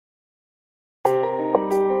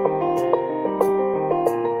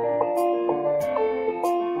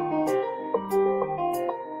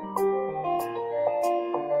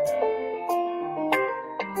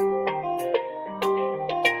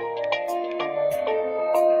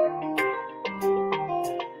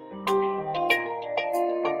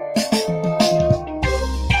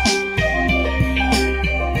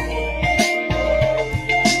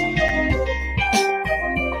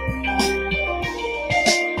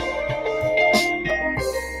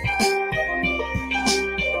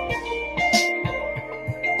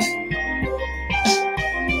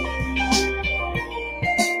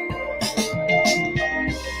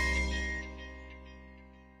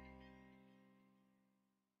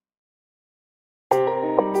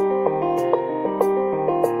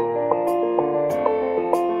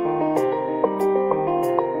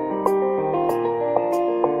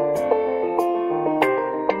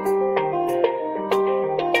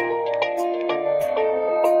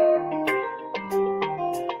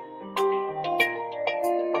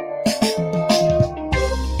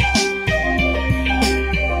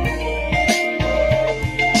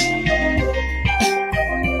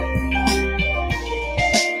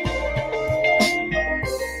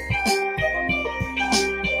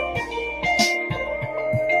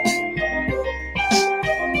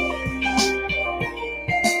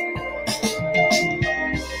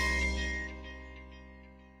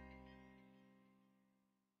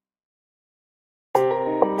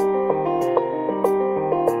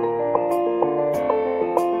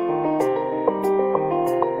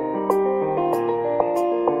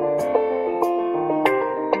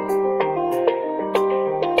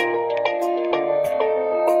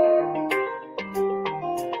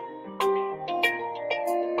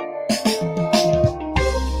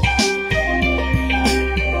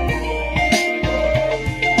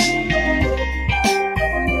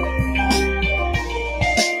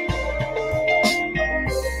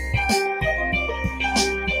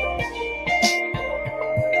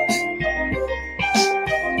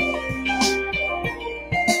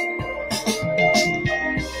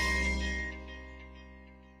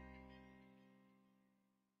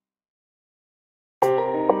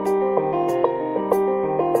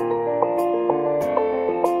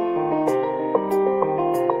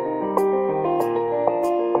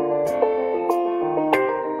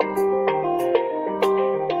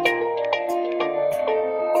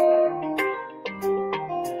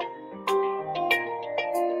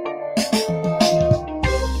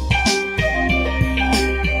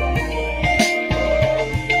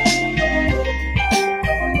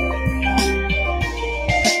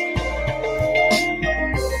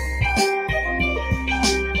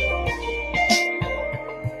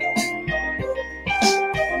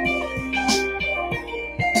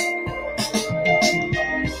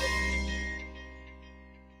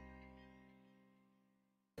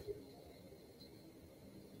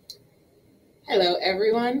Hello,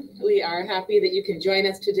 everyone. We are happy that you can join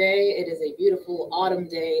us today. It is a beautiful autumn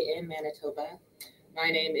day in Manitoba. My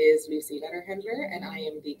name is Lucy Letterhendler, and I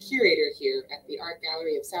am the curator here at the Art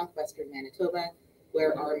Gallery of Southwestern Manitoba,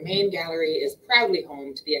 where our main gallery is proudly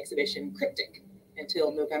home to the exhibition Cryptic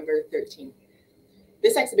until November 13th.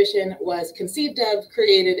 This exhibition was conceived of,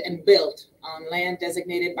 created, and built on land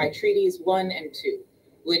designated by Treaties 1 and 2,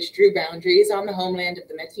 which drew boundaries on the homeland of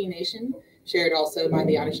the Métis Nation, shared also by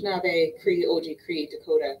the Anishinaabe, Cree, Oji-Cree,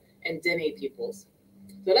 Dakota, and Dene peoples.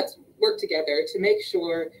 So let's work together to make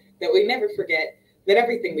sure that we never forget that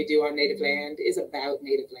everything we do on Native land is about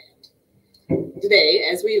Native land. Today,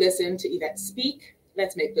 as we listen to Yvette speak,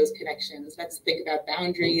 let's make those connections. Let's think about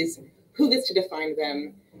boundaries, who gets to define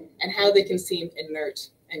them, and how they can seem inert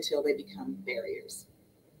until they become barriers.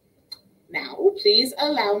 Now, please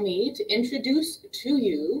allow me to introduce to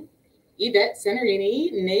you Yvette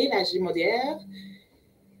Cenerini, née La Gimaudière.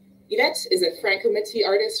 Yvette is a Franco-Métis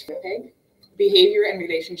artist from Winnipeg. Behavior and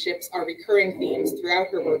relationships are recurring themes throughout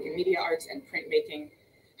her work in media arts and printmaking.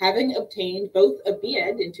 Having obtained both a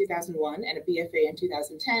B.Ed in 2001 and a BFA in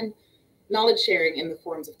 2010, knowledge sharing in the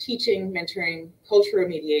forms of teaching, mentoring, cultural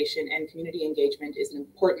mediation, and community engagement is an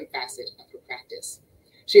important facet of her practice.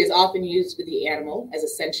 She has often used the animal as a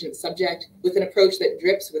sentient subject with an approach that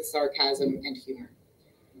drips with sarcasm and humor.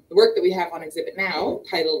 The work that we have on exhibit now,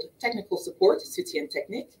 titled Technical Support, Soutien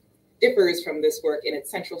Technique, differs from this work in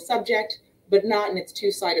its central subject, but not in its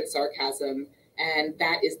two-sided sarcasm, and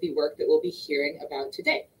that is the work that we'll be hearing about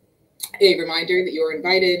today. A reminder that you're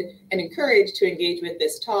invited and encouraged to engage with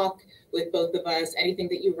this talk with both of us. Anything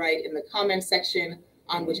that you write in the comments section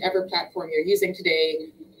on whichever platform you're using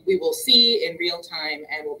today, we will see in real time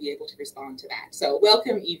and we'll be able to respond to that. So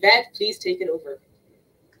welcome, Yvette. Please take it over.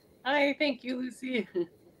 Hi, thank you, Lucy.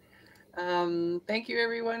 Thank you,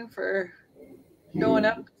 everyone, for showing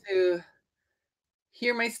up to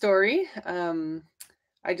hear my story. I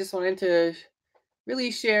just wanted to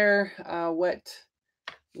really share how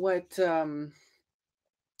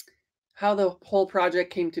the whole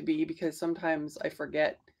project came to be, because sometimes I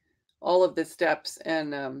forget all of the steps,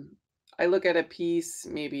 and I look at a piece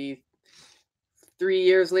maybe 3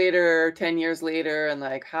 years later, 10 years later, and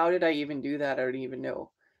like, how did I even do that? I don't even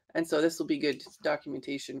know. And so this will be good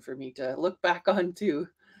documentation for me to look back on too.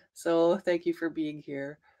 So thank you for being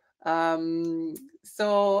here.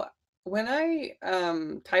 So when I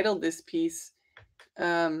titled this piece,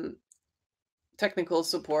 technical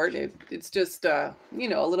support, it's just a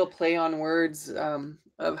little play on words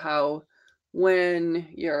of how when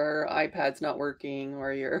your iPad's not working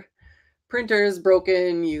or your printer is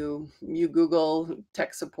broken, you Google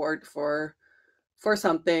tech support for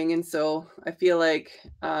something. And so I feel like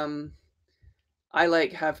I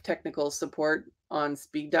have technical support on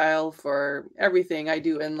speed dial for everything I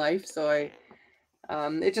do in life. So it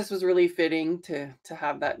just was really fitting to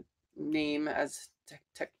have that name as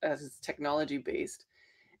as technology based.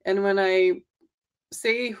 And when I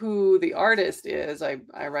say who the artist is, I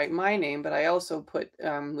write my name, but I also put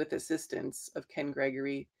with assistance of Ken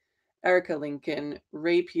Gregory, Erica Lincoln,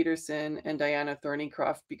 Ray Peterson, and Diana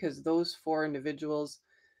Thornycroft, because those four individuals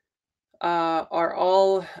are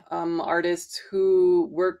all artists who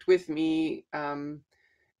worked with me. And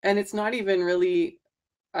it's not even really,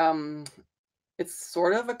 it's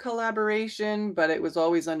sort of a collaboration, but it was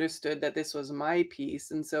always understood that this was my piece.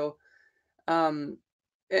 And so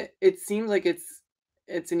it seems like it's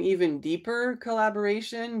an even deeper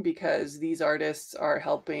collaboration, because these artists are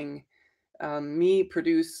helping me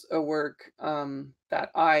produce a work that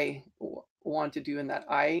I want to do and that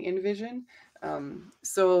I envision.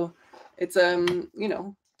 So it's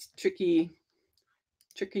tricky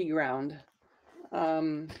ground.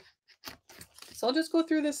 So I'll just go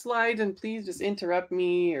through this slide, and please just interrupt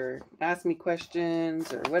me or ask me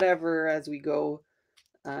questions or whatever as we go.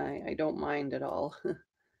 I don't mind at all.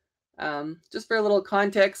 Just for a little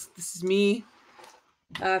context, this is me,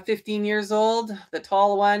 15 years old, the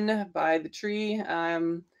tall one by the tree.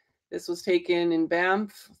 This was taken in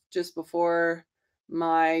Banff just before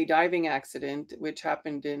my diving accident, which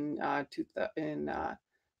happened in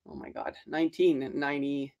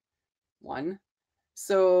 1991.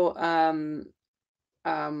 So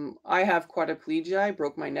I have quadriplegia. I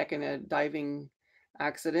broke my neck in a diving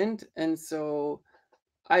accident, and so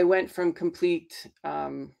I went from complete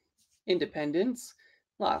independence.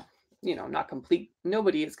 Well, not complete.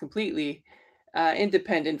 Nobody is completely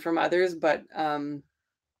independent from others, but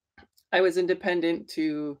I was independent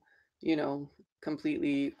to,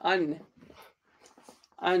 completely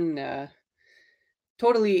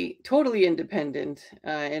totally independent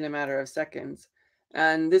in a matter of seconds.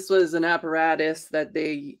 And this was an apparatus that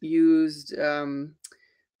they used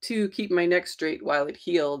to keep my neck straight while it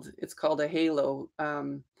healed. It's called a halo.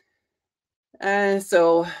 And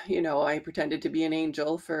so, I pretended to be an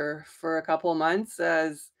angel for a couple months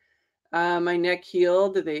as my neck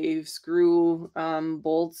healed. They screw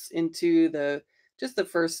bolts into the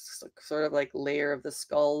first sort of like layer of the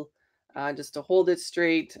skull, just to hold it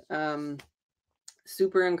straight.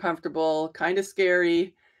 Super uncomfortable, kind of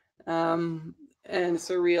scary, um, and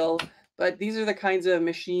surreal. But these are the kinds of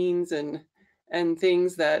machines and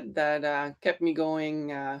things that kept me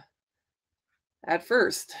going at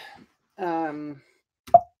first. Um,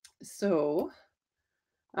 so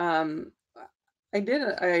um,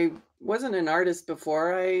 I wasn't an artist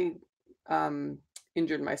before I um,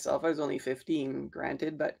 injured myself. I was only 15,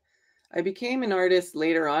 granted, but I became an artist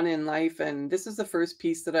later on in life, and this is the first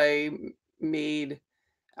piece that I made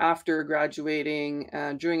after graduating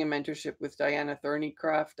during a mentorship with Diana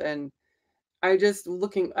Thornycroft. And I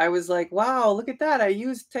was like, wow, look at that. I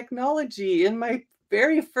used technology in my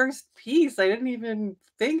very first piece. I didn't even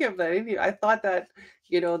think of that. I thought that,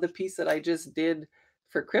 the piece that I just did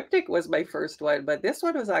for Cryptic was my first one, but this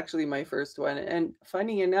one was actually my first one. And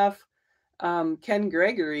funny enough, Ken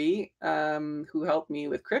Gregory, who helped me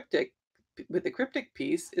with with the Cryptic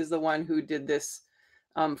piece, is the one who did this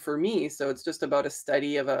for me. So it's just about a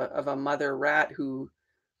study of a mother rat who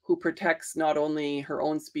protects not only her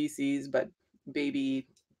own species but baby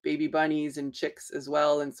baby bunnies and chicks as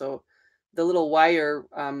well. And so the little wire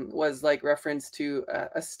was like reference to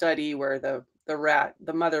a study where the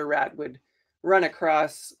mother rat would run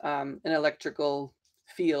across an electrical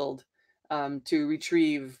field to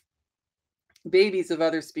retrieve babies of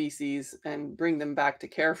other species and bring them back to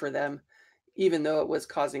care for them, even though it was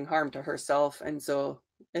causing harm to herself. And so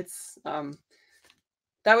it's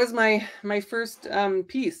that was my first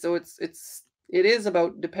piece. So it is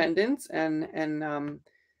about dependence and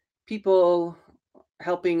people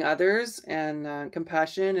helping others and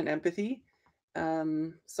compassion and empathy.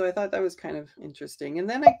 So I thought that was kind of interesting. And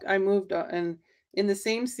then I moved on, and in the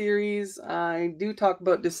same series, I do talk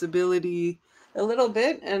about disability a little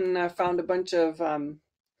bit, and found a bunch of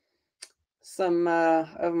some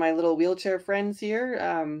of my little wheelchair friends here.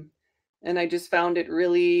 And I just found it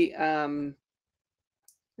really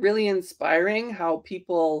inspiring how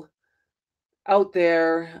people out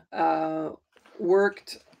there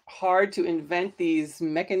worked hard to invent these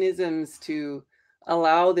mechanisms to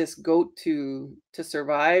allow this goat to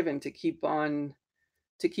survive and to keep on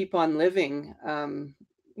living.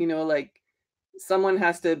 Like someone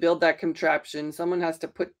has to build that contraption. Someone has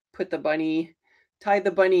to tie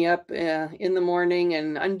the bunny up in the morning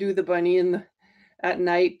and undo the bunny at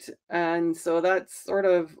night. And so that's sort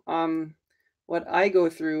of what I go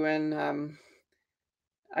through. And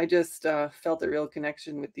I just felt a real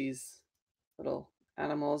connection with these little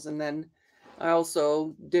animals. And then I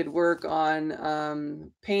also did work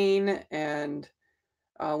on pain and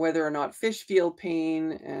whether or not fish feel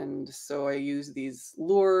pain. And so I use these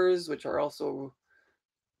lures, which are also,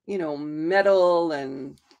 metal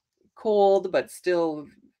and cold, but still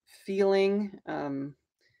feeling.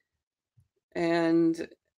 And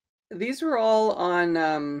these were all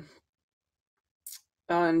on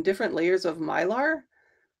different layers of mylar.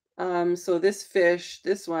 So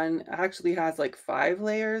this one actually has like 5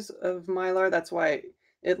 layers of mylar. That's why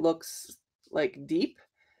it looks like deep,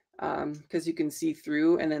 because you can see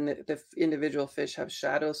through, and then the individual fish have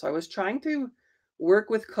shadows. So I was trying to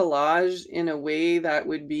work with collage in a way that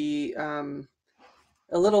would be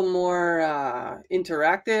a little more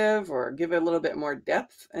interactive or give it a little bit more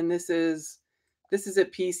depth. And this is a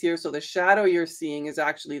piece here. So the shadow you're seeing is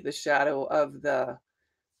actually the shadow of the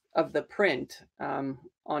print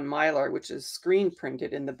on mylar, which is screen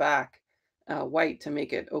printed in the back, white to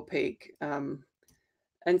make it opaque.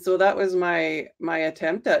 And so that was my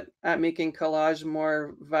attempt at making collage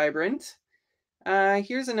more vibrant.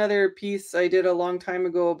 Here's another piece I did a long time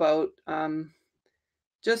ago about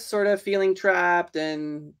just sort of feeling trapped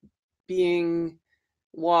and being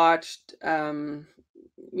watched, as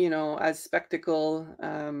spectacle.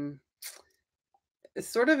 It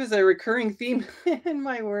sort of is a recurring theme in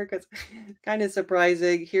my work. It's kind of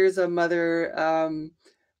surprising. Here's a mother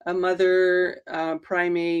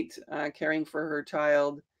primate caring for her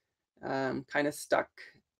child, kind of stuck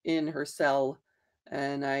in her cell.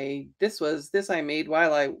 And this I made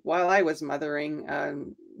while I was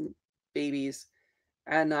mothering babies.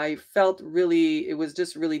 And I felt it was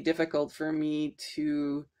just really difficult for me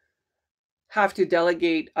to have to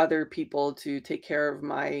delegate other people to take care of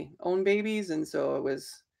my own babies. And so it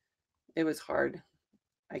was hard.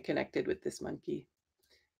 I connected with this monkey.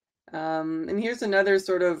 And here's another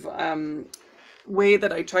sort of way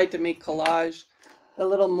that I tried to make collage a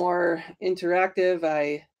little more interactive.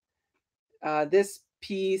 This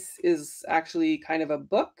piece is actually kind of a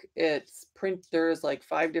book. There's like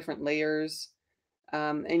 5 different layers,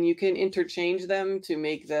 and you can interchange them to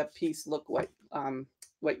make the piece look what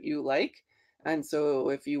you like. And so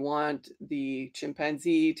if you want the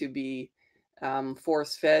chimpanzee to be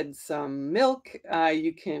force fed some milk,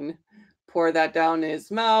 you can pour that down his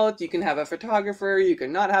mouth. You can have a photographer, you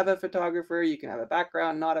can not have a photographer, you can have a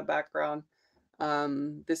background, not a background.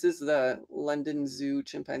 This is the London Zoo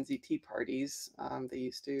chimpanzee tea parties.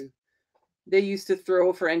 They used to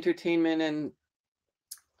throw for entertainment,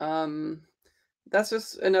 and that's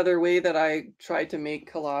just another way that I try to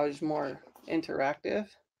make collage more interactive.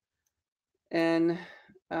 And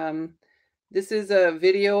um, this is a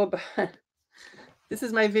video about this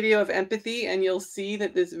is my video of empathy, and you'll see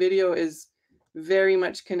that this video is very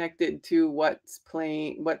much connected to what's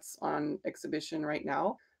on exhibition right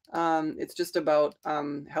now. It's just about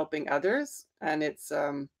helping others, and it's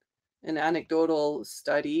an anecdotal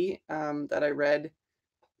study that I read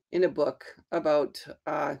in a book about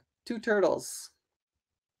 2 turtles.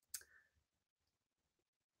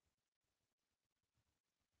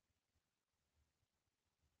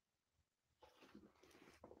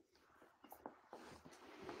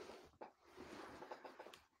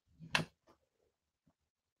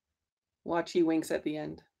 Watch, he winks at the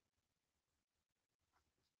end.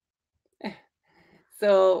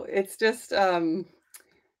 So it's just it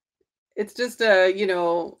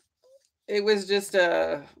was just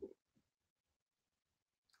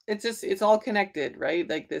it's all connected, right?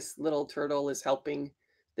 Like this little turtle is helping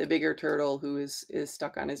the bigger turtle who is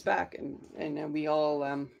stuck on his back, and we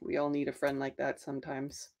all need a friend like that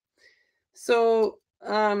sometimes. So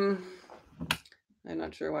I'm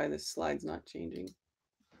not sure why this slide's not changing.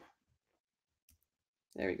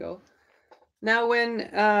 There we go. Now, when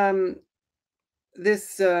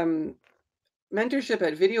this mentorship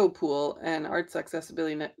at Video Pool and Arts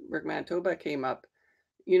Accessibility Network Manitoba came up,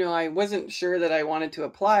 I wasn't sure that I wanted to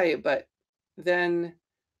apply, but then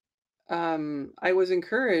I was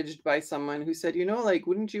encouraged by someone who said, like,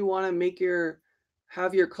 wouldn't you want to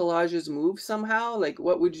have your collages move somehow? Like,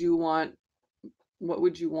 what would you want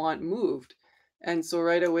moved? And so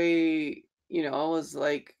right away, I was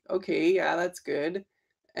like, okay, yeah, that's good.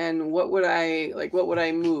 And what would I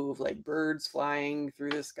move? Like birds flying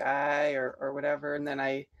through the sky or whatever. And then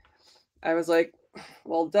I was like,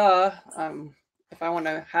 well, duh. If I want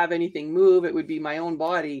to have anything move, it would be my own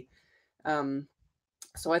body.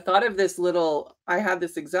 So I thought of I had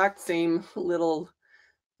this exact same little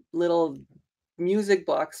music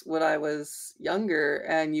box when I was younger,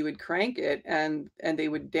 and you would crank it and they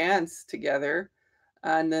would dance together.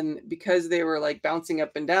 And then because they were like bouncing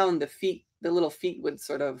up and down, the little feet would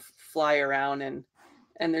sort of fly around, and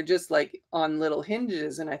they're just like on little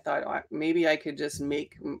hinges. And I thought, oh, maybe I could just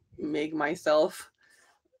make myself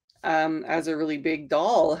as a really big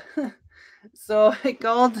doll. So I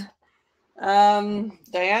called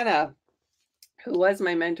Diana, who was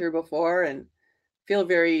my mentor before, and feel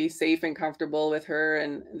very safe and comfortable with her.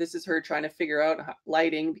 And this is her trying to figure out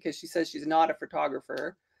lighting, because she says she's not a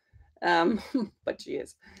photographer, but she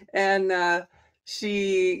is. And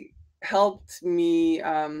she helped me.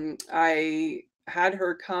 I had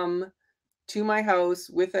her come to my house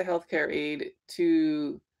with a healthcare aide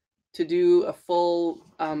to do a full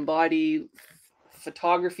body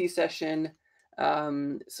photography session,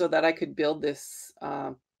 so that I could build this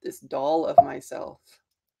doll of myself.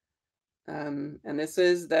 And this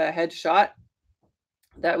is the headshot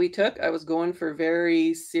that we took. I was going for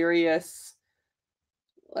very serious,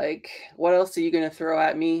 like, what else are you going to throw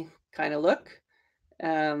at me kind of look.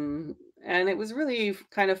 And it was really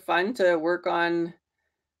kind of fun to work on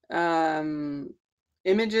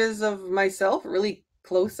images of myself really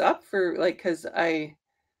close up, because I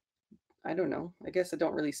don't know, I guess I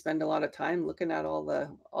don't really spend a lot of time looking at all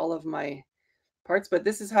of my parts, but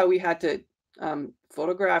this is how we had to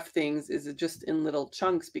photograph things, is just in little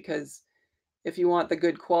chunks, because if you want the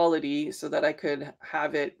good quality, so that I could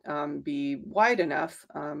have it be wide enough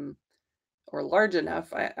or large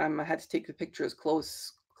enough, I had to take the pictures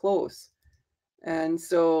close. And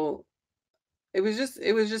so it was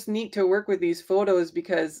just neat to work with these photos,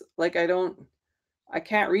 because like I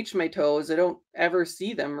can't reach my toes. I don't ever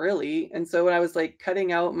see them really. And so when I was like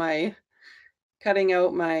cutting out my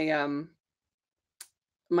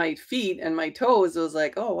my feet and my toes, it was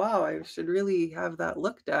like, oh wow, I should really have that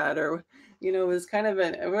looked at. Or it was kind of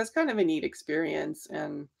a neat experience.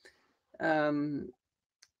 And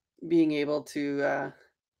being able to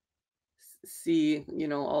see, you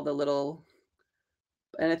know, all the little,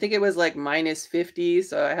 and I think it was like -50,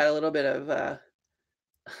 so I had a little bit of a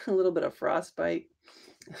little bit of frostbite.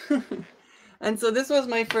 And so this was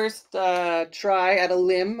my first try at a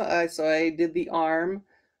limb. So I did the arm,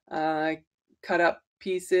 cut up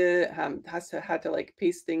pieces, had to like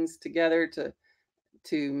piece things together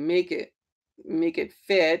to make it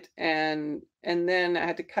fit, and then I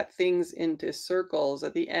had to cut things into circles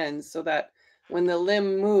at the end so that when the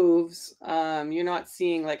limb moves, you're not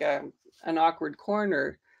seeing like an awkward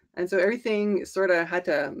corner. And so everything sort of had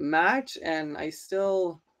to match, and I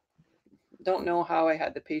still don't know how I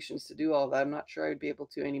had the patience to do all that. I'm not sure I'd be able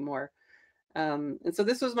to anymore. And so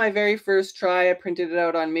this was my very first try. I printed it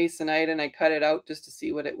out on Masonite and I cut it out just to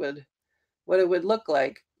see what it would look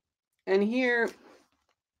like. And here,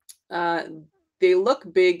 uh, they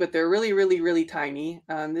look big, but they're really, really, really tiny.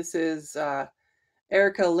 This is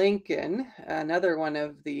Erica Lincoln, another one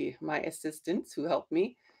of my assistants who helped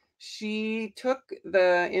me. She took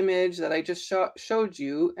the image that I just showed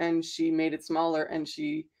you and she made it smaller, and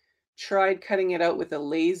she tried cutting it out with a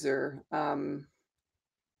laser.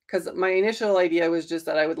 Because my initial idea was just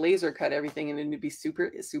that I would laser cut everything and it'd be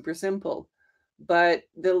super, super simple. But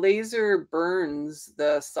the laser burns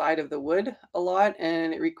the side of the wood a lot,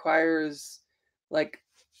 and it requires like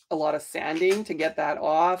a lot of sanding to get that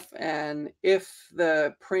off. And if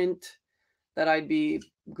the print that I'd be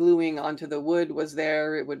gluing onto the wood was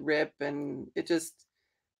there, it would rip, and it just,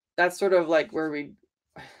 that's sort of like where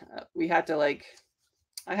we had to like,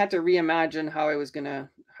 I had to reimagine how I was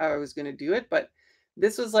gonna do it. But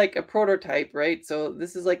this was like a prototype, right? So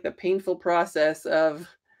this is like the painful process of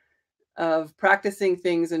practicing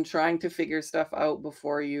things and trying to figure stuff out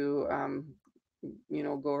before you you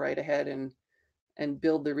know, go right ahead and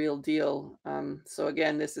build the real deal. So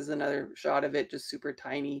again, this is another shot of it, just super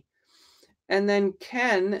tiny. And then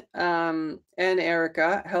Ken and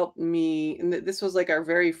Erica helped me, and this was like our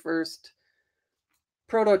very first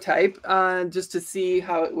prototype, just to see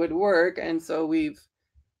how it would work. And so we've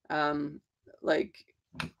like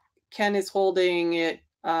Ken is holding it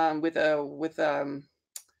with a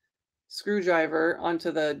screwdriver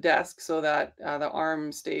onto the desk so that the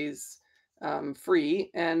arm stays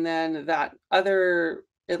free. And then that other,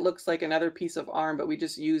 it looks like another piece of arm, but we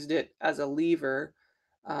just used it as a lever.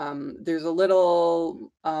 There's a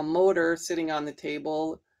little motor sitting on the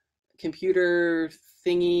table, computer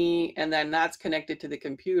thingy, and then that's connected to the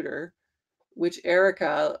computer, which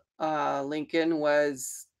Erica Lincoln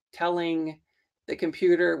was telling the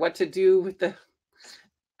computer what to do with the,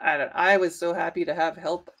 I was so happy to have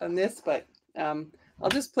help on this, but I'll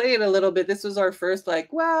just play it a little bit. This was our first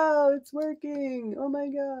like, wow, it's working. Oh my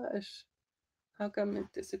gosh. How come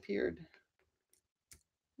it disappeared?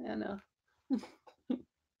 Anna.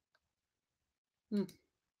 It's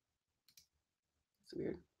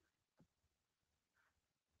weird.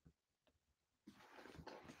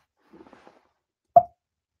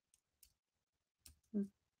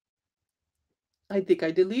 I think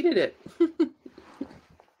I deleted it.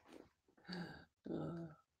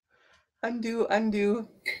 Undo.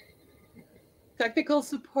 Technical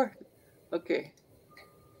support. Okay.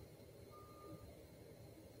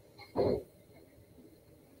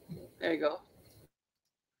 There you go.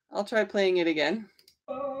 I'll try playing it again.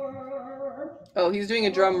 Oh, he's doing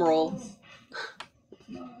a drum roll.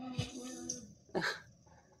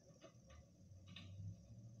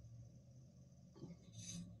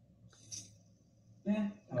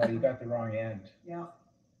 Oh, you got the wrong end. Yeah.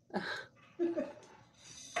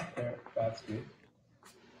 There, that's good.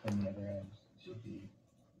 And the other end should be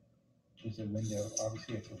just a window.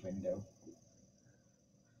 Obviously, it's a window.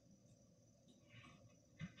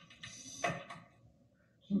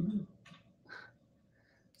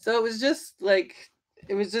 So it was just like,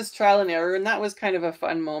 it was just trial and error, and that was kind of a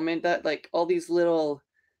fun moment, that like all these little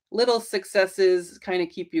successes kind of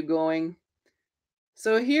keep you going.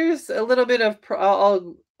 So here's a little bit of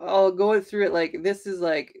I'll go through it. Like, this is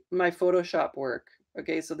like my Photoshop work.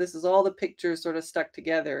 Okay, so this is all the pictures sort of stuck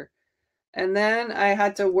together. And then I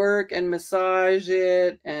had to work and massage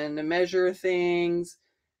it and measure things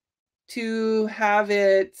to have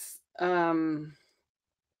it and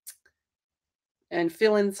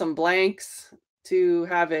fill in some blanks to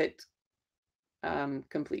have it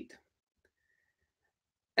complete.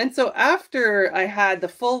 And so after I had the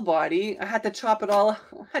full body, I had to chop it all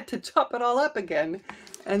up again.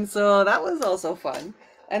 And so that was also fun.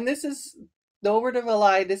 And this is, no word of a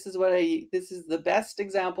lie, this is the best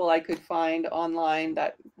example I could find online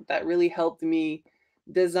that really helped me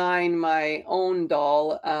design my own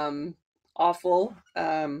doll. Awful.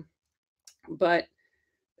 But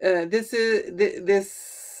this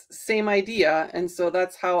same idea. And so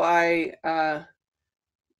that's how I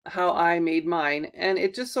made mine. And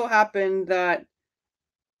it just so happened that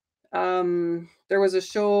there was a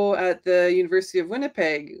show at the University of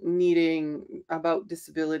Winnipeg needing about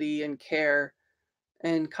disability and care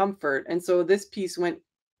and comfort. And so this piece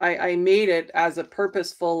I made it as a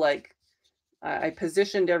purposeful, like, I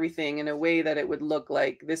positioned everything in a way that it would look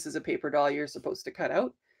like this is a paper doll you're supposed to cut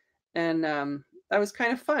out. And that was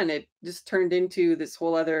kind of fun. It just turned into this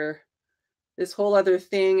whole other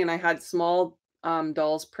thing. And I had small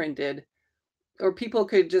dolls printed, or people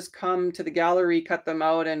could just come to the gallery, cut them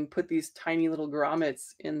out, and put these tiny little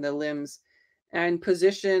grommets in the limbs and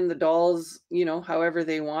position the dolls, however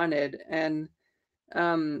they wanted. And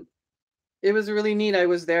um, it was really neat. I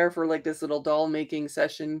was there for like this little doll making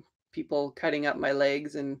session, people cutting up my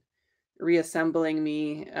legs and reassembling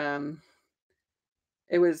me.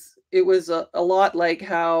 It was a lot like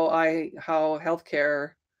how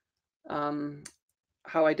healthcare, um,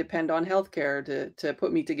 how I depend on healthcare to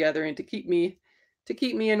put me together and to keep me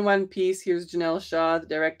in one piece. Here's Janelle Shaw, the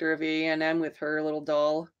director of A&M, with her little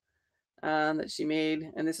doll that she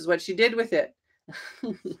made, and this is what she did with it.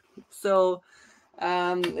 So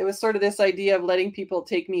it was sort of this idea of letting people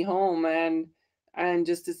take me home and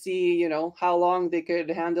just to see, how long they could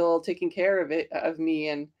handle taking care of me,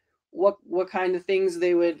 and what kind of things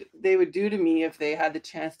they would do to me if they had the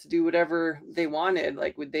chance to do whatever they wanted.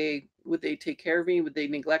 Like, would they take care of me? Would they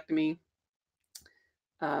neglect me?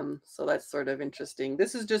 So that's sort of interesting.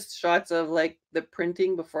 This is just shots of like the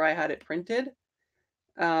printing before I had it printed.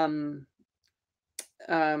 So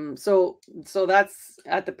that's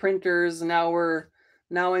at the printers. Now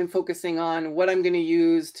I'm focusing on what I'm going to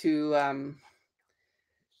use to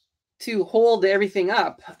hold everything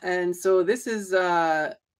up. And so this is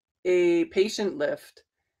a patient lift.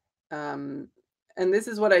 And this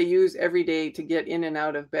is what I use every day to get in and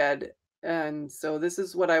out of bed. And so this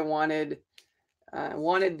is what I wanted. I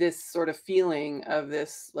wanted this sort of feeling of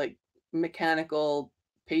this like mechanical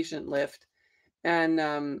patient lift. And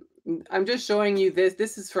I'm just showing you this.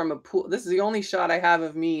 This is from a pool. This is the only shot I have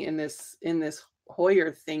of me in this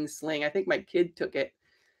Hoyer thing sling. I think my kid took it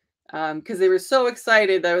because they were so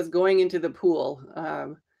excited that I was going into the pool.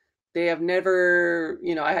 They have never,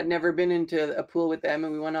 I had never been into a pool with them,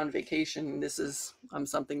 and we went on vacation. This is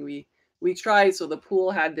something we tried. So the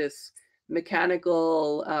pool had this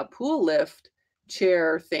mechanical pool lift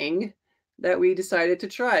chair thing that we decided to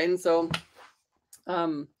try. And so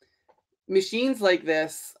machines like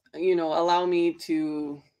this, allow me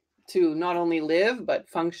to not only live but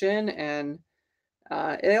function, and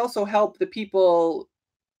it also help the people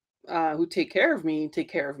who take care of me.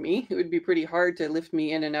 It would be pretty hard to lift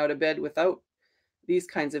me in and out of bed without these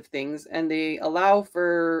kinds of things, and they allow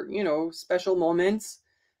for special moments,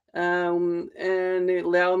 and they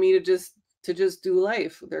allow me to just do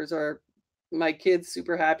life. My kids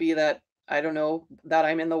super happy that I don't know that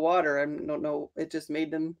I'm in the water. I don't know. It just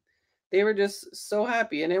made them. They were just so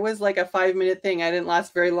happy, and it was like a 5-minute thing. I didn't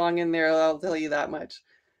last very long in there. I'll tell you that much.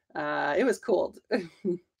 It was cold.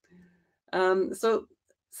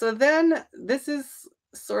 So then this is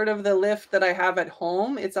sort of the lift that I have at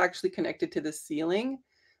home. It's actually connected to the ceiling.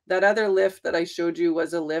 That other lift that I showed you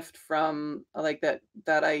was a lift from like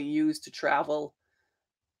that I use to travel.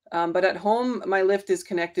 But at home, my lift is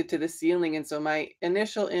connected to the ceiling. And so my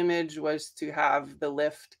initial image was to have the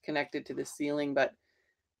lift connected to the ceiling, but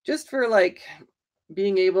just for like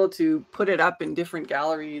being able to put it up in different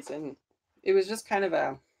galleries. And it was just kind of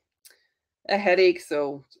a headache.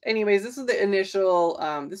 So anyways, this is the initial,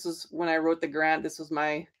 this was when I wrote the grant. This was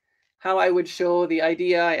how I would show the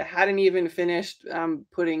idea. I hadn't even finished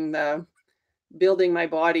building my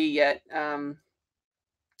body yet.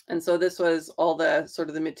 And so this was all the sort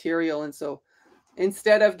of the material. And so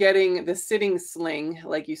instead of getting the sitting sling,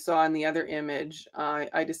 like you saw in the other image,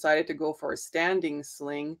 I decided to go for a standing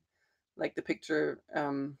sling, like the picture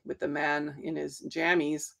with the man in his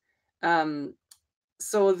jammies,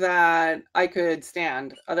 so that I could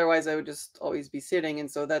stand. Otherwise, I would just always be sitting. And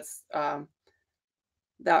so that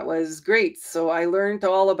was great. So I learned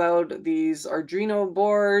all about these Arduino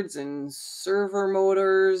boards and server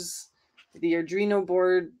motors. The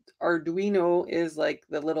Arduino is like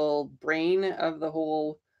the little brain of the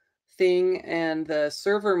whole thing, and the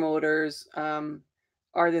server motors was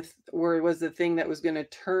the thing that was going to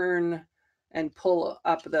turn and pull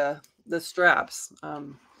up the straps.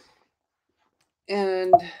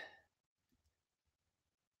 And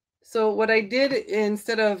so what I did,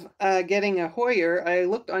 instead of getting a Hoyer, I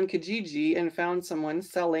looked on Kijiji and found someone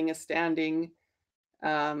selling a standing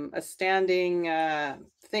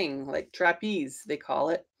thing, like trapeze, they call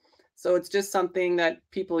it. So it's just something that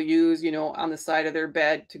people use, you know, on the side of their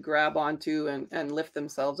bed to grab onto and lift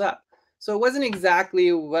themselves up. So it wasn't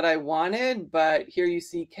exactly what I wanted, but here you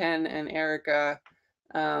see Ken and Erica,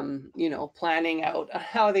 you know, planning out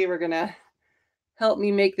how they were going to help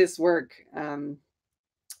me make this work.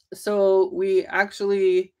 So we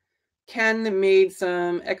actually, Ken made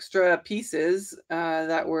some extra pieces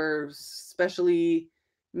that were specially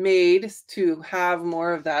made to have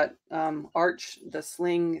more of that arch, the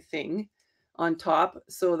sling thing on top,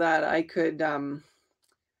 so that I could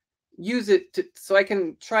use it to, so I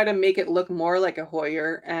can try to make it look more like a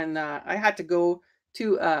Hoyer. And I had to go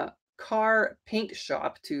to a car paint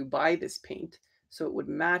shop to buy this paint so it would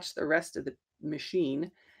match the rest of the machine.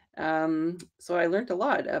 So I learned a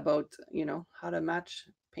lot about, you know, how to match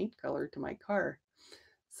paint color to my car.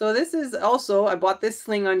 So this is also, I bought this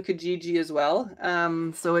sling on Kijiji as well.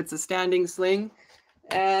 So it's a standing sling,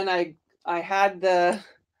 and I had the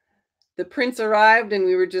prints arrived, and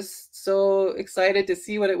we were just so excited to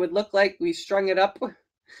see what it would look like. We strung it up.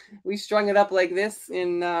 We strung it up like this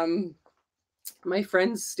in my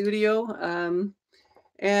friend's studio.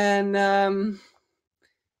 It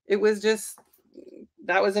was just,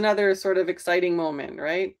 that was another sort of exciting moment,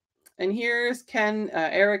 right? And here's Ken,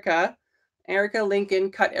 Erica Lincoln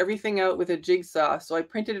cut everything out with a jigsaw. So I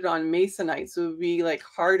printed it on Masonite, so it would be like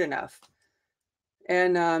hard enough.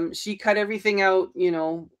 And she cut everything out, you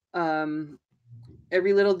know,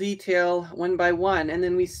 every little detail one by one. And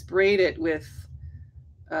then we sprayed it with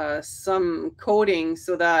some coating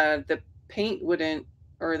so that the paint wouldn't,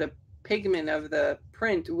 or the pigment of the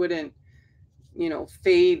print wouldn't, you know,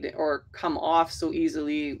 fade or come off so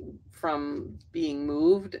easily from being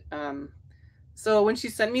moved. So when she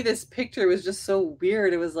sent me this picture, it was just so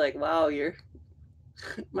weird. It was like, wow,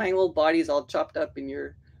 my whole body's all chopped up in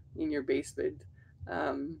your basement.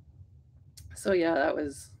 So yeah, that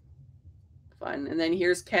was fun. And then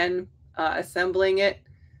here's Ken assembling it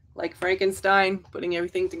like Frankenstein, putting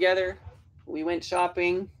everything together. We went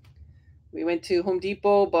shopping. We went to Home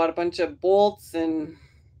Depot, bought a bunch of bolts, and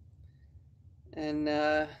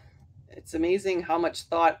it's amazing how much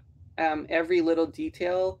thought every little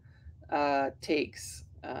detail takes.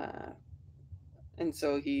 And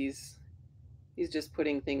so he's just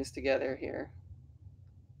putting things together here.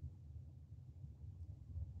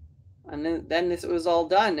 And then this was all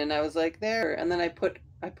done, and I was like, there. And then I put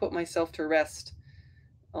myself to rest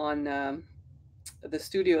on the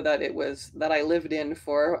studio that I lived in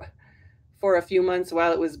for a few months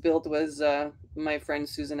while it was built, was my friend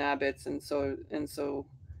Susan Abbott's, and so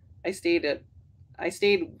I stayed at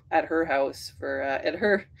her house for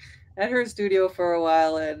at her studio for a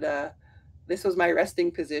while, and this was my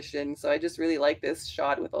resting position. So I just really like this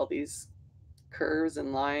shot with all these curves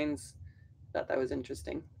and lines. Thought that was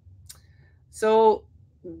interesting. So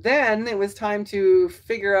then it was time to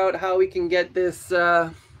figure out how we can get this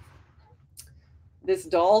this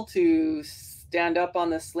doll to stand up on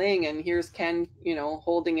the sling. And here's Ken, you know,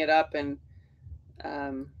 holding it up, and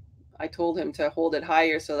I told him to hold it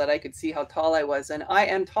higher so that I could see how tall I was. And I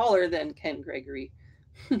am taller than Ken Gregory.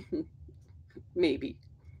 Maybe.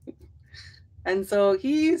 And so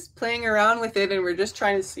he's playing around with it, and we're just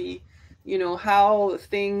trying to see, you know, how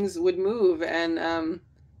things would move. And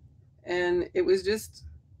it was just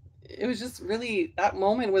really, that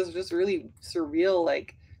moment was just really surreal.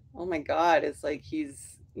 Like, oh my God, it's like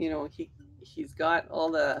he's, you know, he's got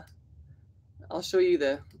all the, I'll show you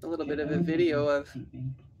a little bit of a video of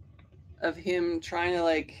him trying to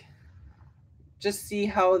like just see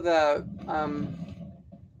how the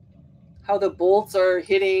bolts are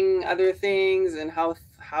hitting other things and how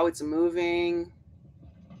it's moving.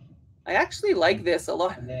 I actually like this a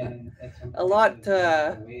lot. A lot. You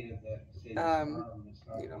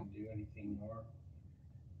know. Do anything more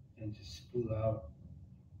and just spool out,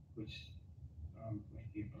 which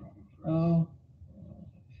might be a problem for us. Oh.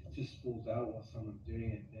 If it just spools out while someone's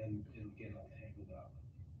doing it, then it'll get all tangled up.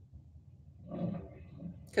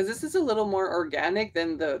 Because this is a little more organic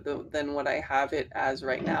than than what I have it as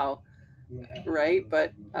right now, right?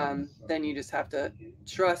 But then you just have to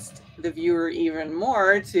trust the viewer even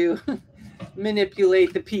more to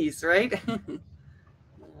manipulate the piece, right?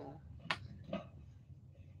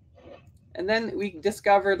 And then we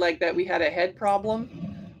discovered like that we had a head problem.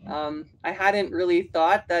 I hadn't really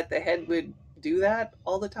thought that the head would do that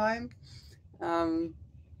all the time,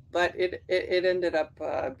 but it ended up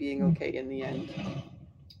being okay in the end.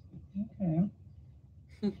 Okay.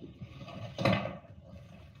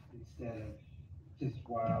 Instead of just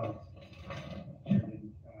wild,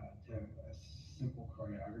 driven to a simple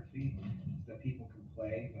choreography that people can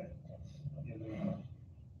play, but you know,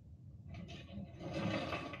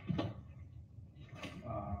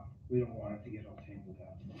 we don't want it to get all tangled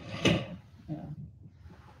up. Yeah.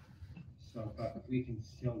 So, but we can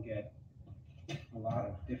still get a lot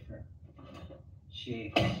of different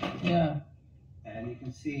shapes. Yeah. And you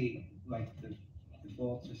can see, like, the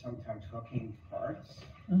bolts are sometimes hooking parts.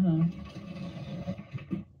 Uh-huh.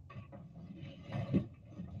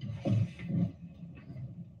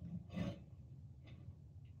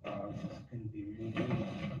 This is going to be really good.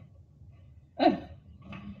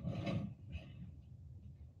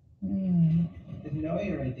 Didn't know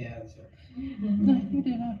you were a dancer. No, you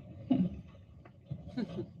didn't.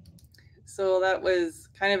 So that was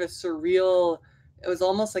kind of a surreal, it was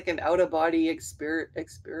almost like an out-of-body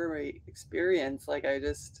experience. Like it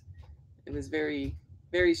was very,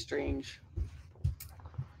 very strange.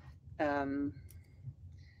 Then,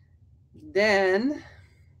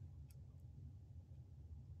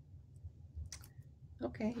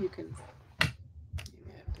 okay, you can, maybe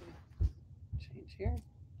I have to change here.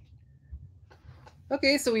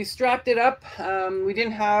 Okay, so we strapped it up. We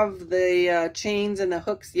didn't have the chains and the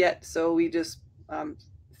hooks yet, so we just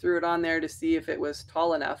threw it on there to see if it was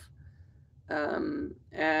tall enough.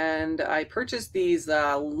 And I purchased these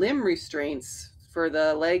limb restraints for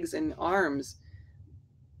the legs and arms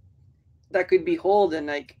that could be hauled, and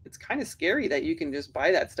like it's kind of scary that you can just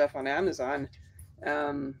buy that stuff on Amazon.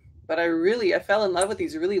 But I fell in love with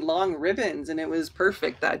these really long ribbons, and it was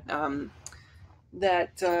perfect.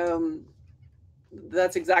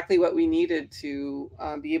 That's exactly what we needed to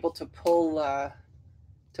be able to pull the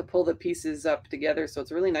pieces up together. So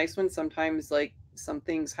it's a really nice one. Sometimes like some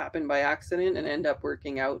things happen by accident and end up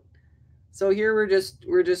working out. So here we're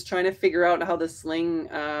just trying to figure out how the sling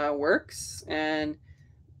works, and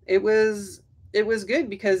it was good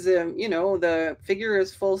because you know, the figure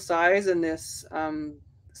is full size, and this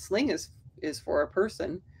sling is for a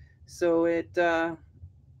person. So it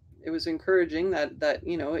was encouraging that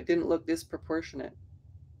you know, it didn't look disproportionate.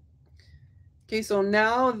 Okay, so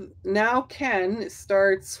now Ken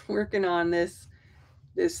starts working on this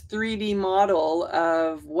 3D model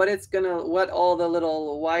of what all the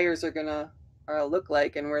little wires are gonna look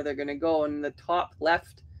like and where they're gonna go. And the top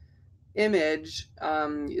left image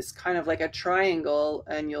is kind of like a triangle,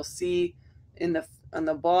 and you'll see on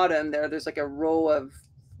the bottom there's like a row of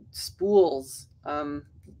spools.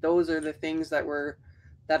 Those are the things that are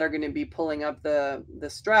going to be pulling up the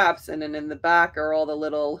straps, and then in the back are all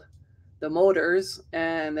the motors,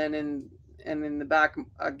 and then in the back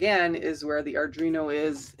again is where the Arduino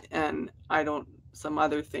is, and some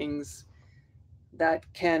other things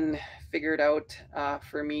that Ken figured out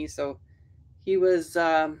for me. So he was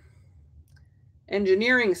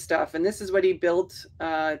engineering stuff, and this is what he built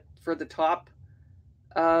for the top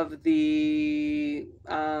of the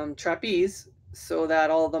trapeze, so that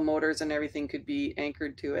all the motors and everything could be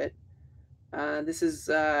anchored to it. This is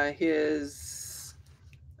his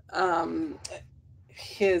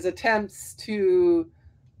attempts to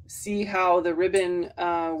see how the ribbon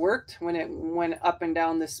worked when it went up and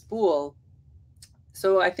down the spool.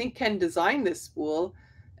 So I think Ken designed this spool,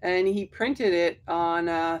 and he printed it on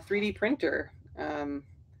a 3D printer,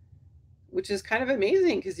 which is kind of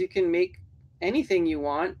amazing because you can make anything you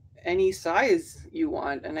want, any size you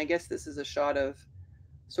want. And I guess this is a shot of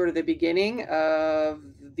sort of the beginning of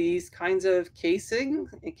these kinds of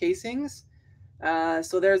casings.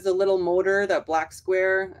 So there's the little motor, that black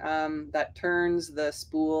square that turns the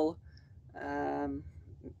spool,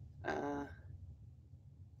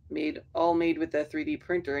 made with the 3D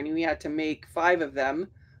printer, and we had to make 5 of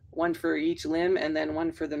them, one for each limb and then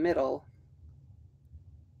one for the middle.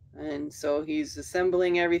 And so he's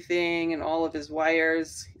assembling everything and all of his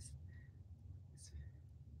wires,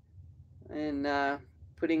 and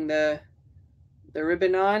putting the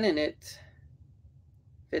ribbon on, and it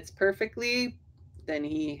fits perfectly. Then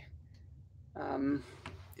he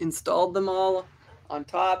installed them all on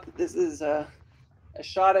top. This is a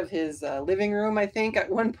shot of his living room, I think, at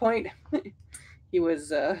one point. he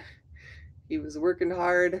was working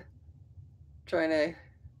hard trying to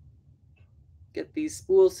get these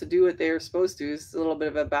spools to do what they were supposed to. It's a little bit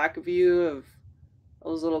of a back view of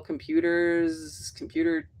those little computer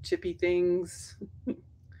chippy things.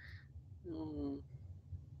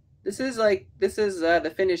 This is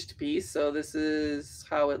the finished piece, so this is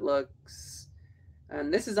how it looks,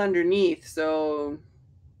 and this is underneath. So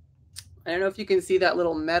I don't know if you can see that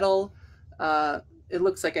little metal. It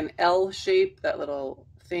looks like an L shape, that little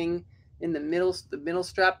thing in the middle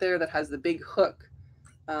strap there that has the big hook.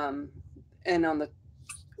 And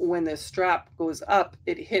when the strap goes up,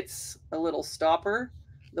 it hits a little stopper,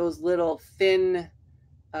 those little thin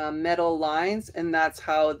metal lines, and that's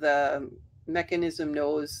how the mechanism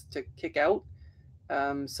knows to kick out.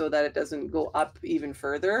 so that it doesn't go up even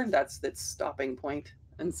further. That's its stopping point.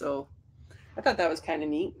 And so I thought that was kind of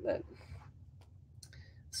neat. That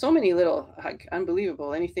so many little, like,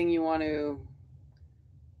 unbelievable. Anything you want to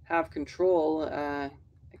have control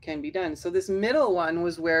can be done. So this middle one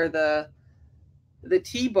was where the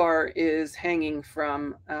T-bar is hanging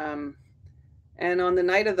from. And on the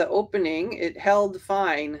night of the opening, it held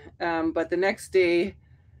fine. But the next day,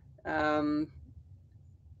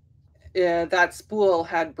 that spool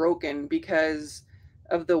had broken because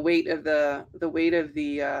of the weight of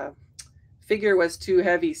the figure was too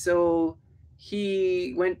heavy. So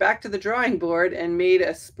he went back to the drawing board and made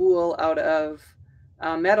a spool out of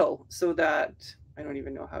metal, so that I don't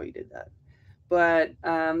even know how he did that, but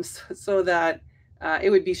so that it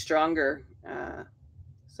would be stronger,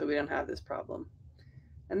 so we don't have this problem.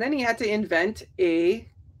 And then he had to invent a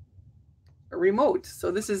remote.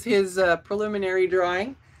 So this is his preliminary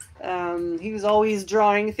drawing. He was always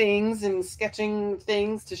drawing things and sketching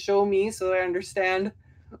things to show me so I understand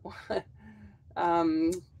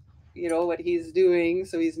you know, what he's doing.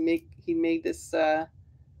 So he made this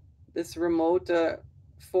this remote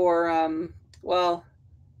for well,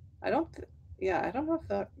 I don't know if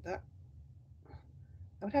that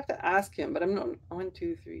I would have to ask him, but I'm not 1,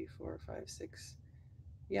 2, 3, 4, 5, 6.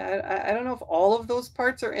 Yeah, I don't know if all of those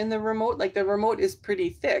parts are in the remote. Like, the remote is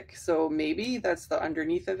pretty thick, so maybe that's the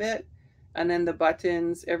underneath of it. And then the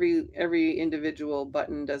buttons, every individual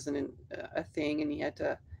button does a thing, and he had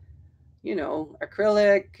to, you know,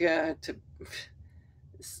 acrylic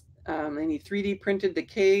and he 3D printed the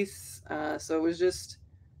case. So it was just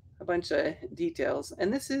a bunch of details.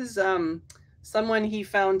 And this is someone he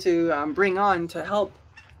found to bring on to help,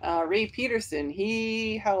 Ray Peterson.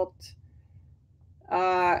 He helped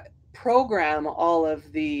program all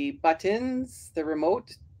of the buttons, the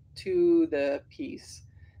remote, to the piece.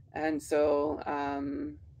 And so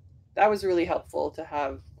that was really helpful to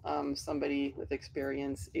have somebody with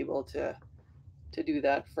experience able to do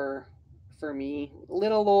that for me.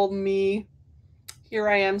 Little old me, here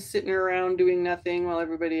I am sitting around doing nothing while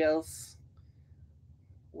everybody else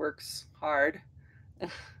works hard.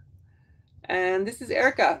 And this is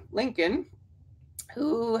Erica Lincoln,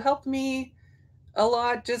 who helped me a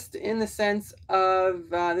lot, just in the sense of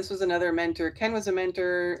this was another mentor. Ken was a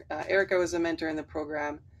mentor, Erica was a mentor in the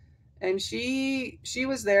program, and she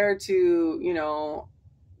was there to, you know,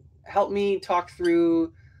 help me talk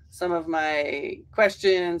through some of my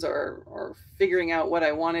questions or figuring out what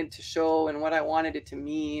I wanted to show and what I wanted it to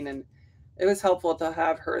mean. And it was helpful to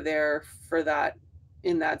have her there for that,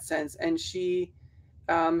 in that sense. And she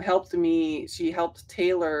helped me, she helped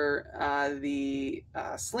tailor the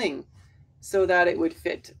sling so that it would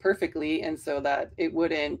fit perfectly and so that it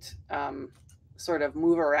wouldn't sort of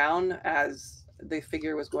move around as the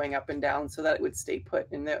figure was going up and down, so that it would stay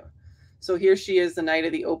put in there. So here she is the night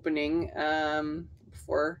of the opening.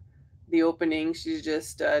 For the opening, she's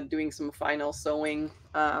just doing some final sewing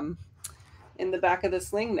in the back of the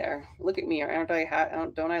sling there. Look at me,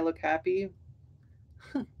 don't I look happy?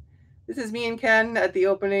 This is me and Ken at the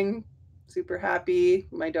opening, super happy.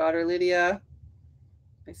 My daughter Lydia,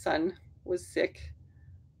 my son was sick,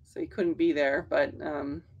 so he couldn't be there, but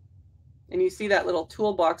and you see that little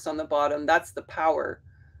toolbox on the bottom, that's the power.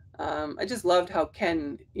 I just loved how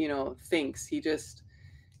Ken, you know, thinks. He just,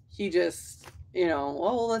 you know,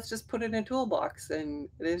 well, let's just put it in a toolbox, and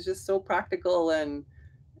it is just so practical and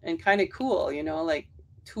kind of cool, you know, like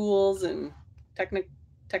tools and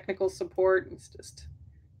technical support.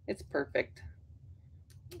 It's perfect.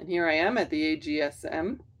 And here I am at the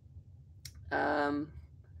AGSM,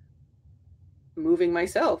 moving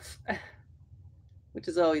myself, which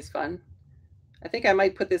is always fun. I think I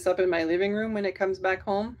might put this up in my living room when it comes back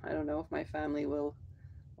home. I don't know if my family will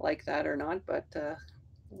like that or not, but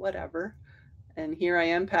whatever. And here I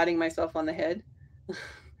am patting myself on the head.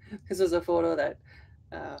 This was a photo that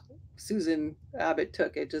Susan Abbott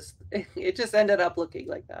took. It just ended up looking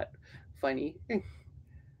like that. Funny.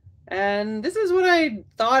 And this is what I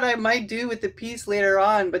thought I might do with the piece later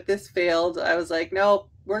on, but this failed. I was like, no,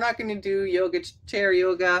 we're not going to do yoga, chair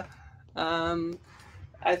yoga.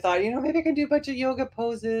 I thought, you know, maybe I can do a bunch of yoga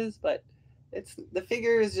poses, but the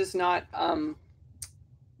figure is just not,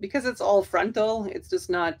 because it's all frontal, it's just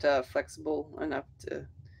not flexible enough to,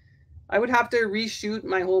 I would have to reshoot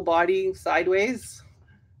my whole body sideways.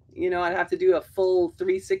 You know, I'd have to do a full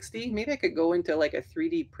 360. Maybe I could go into like a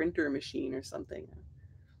 3D printer machine or something.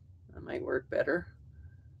 That might work better.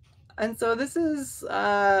 And so this is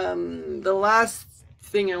the last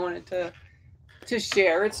thing I wanted to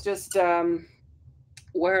share. It's just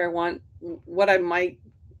what I'd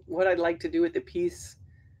like to do with the piece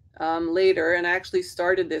later, and I actually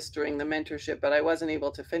started this during the mentorship, but I wasn't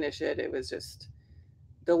able to finish it. It was just,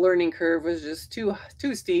 the learning curve was just too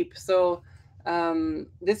steep. So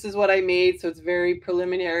this is what I made. So it's very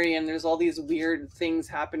preliminary, and there's all these weird things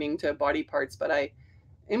happening to body parts, but I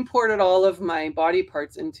imported all of my body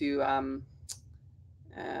parts into I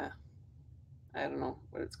don't know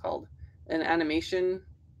what it's called, an animation,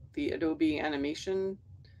 the Adobe animation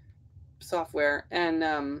software, and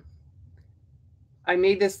I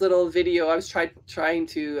made this little video. I was trying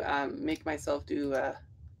to make myself do.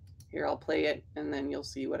 Here, I'll play it, and then you'll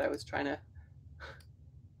see what I was trying to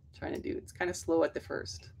do. It's kind of slow at the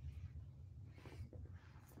first.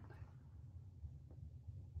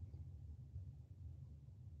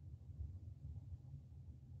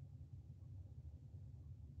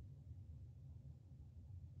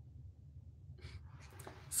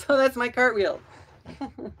 So that's my cartwheel.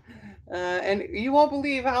 And you won't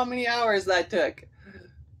believe how many hours that took.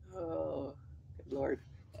 Oh, good Lord.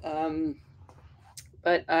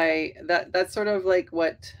 But that's sort of like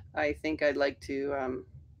what I think I'd like to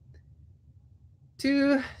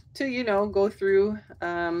you know, go through,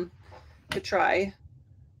 to try.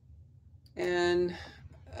 And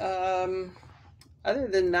other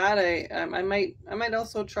than that, I might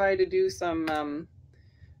also try to do some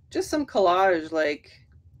just some collage, like,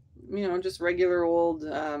 you know, just regular old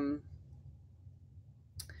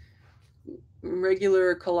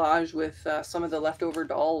regular collage with some of the leftover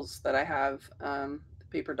dolls that I have, the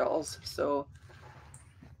paper dolls. So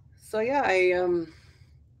yeah,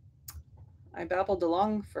 I babbled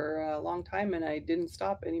along for a long time, and I didn't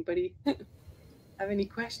stop. Anybody have any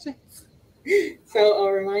questions? So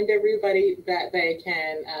I'll remind everybody that they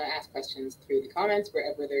can ask questions through the comments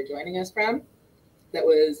wherever they're joining us from. That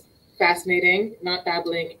was fascinating, not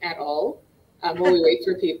babbling at all. While we wait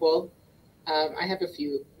for people, I have a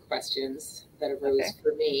few questions that arose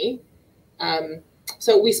for me.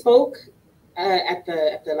 So we spoke at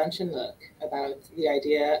the Lunch and Look about the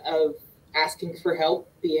idea of asking for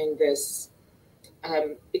help being this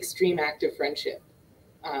extreme act of friendship,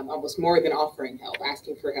 almost more than offering help.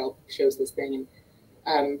 Asking for help shows this thing.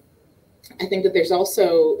 And I think that there's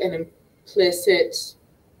also an implicit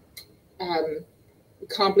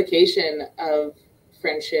complication of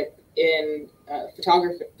friendship in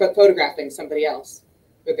photographing somebody else,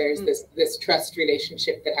 where there's this trust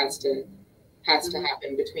relationship that has to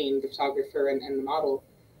happen between the photographer and the model.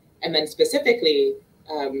 And then specifically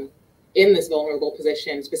in this vulnerable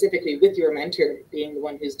position, specifically with your mentor being the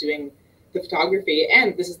one who's doing the photography,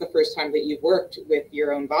 and this is the first time that you've worked with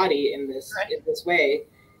your own body in this way,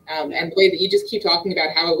 and the way that you just keep talking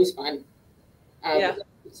about how it was fun.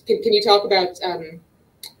 Can you talk about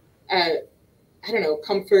I don't know,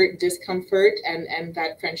 comfort, discomfort, and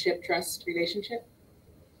that friendship trust relationship?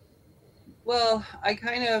 Well, I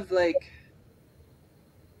kind of like,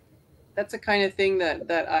 that's the kind of thing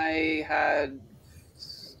that I had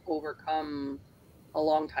overcome a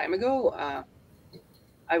long time ago.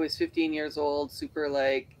 I was 15 years old, super,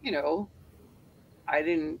 like, you know, I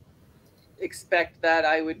didn't expect that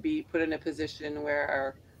I would be put in a position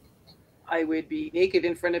where I would be naked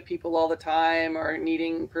in front of people all the time or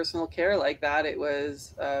needing personal care like that. It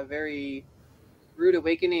was a very rude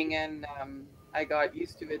awakening, and I got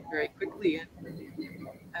used to it very quickly.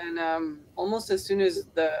 And almost as soon as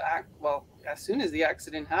the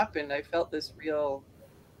accident happened, I felt this real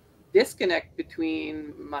disconnect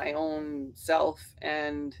between my own self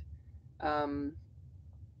and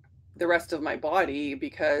the rest of my body,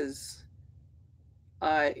 because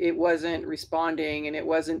it wasn't responding, and it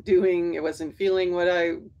wasn't feeling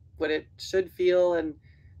what it should feel.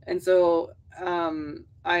 And so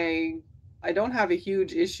I don't have a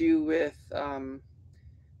huge issue with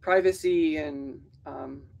privacy, and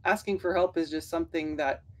asking for help is just something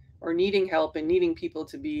that, or needing help and needing people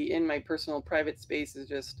to be in my personal private space, is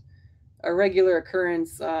just a regular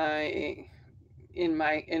occurrence in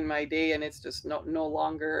my day, and it's just no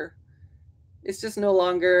longer,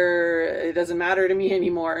 it doesn't matter to me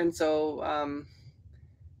anymore. And so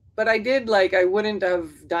but I wouldn't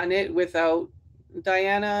have done it without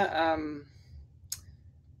Diana.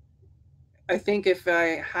 I think if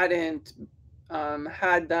I hadn't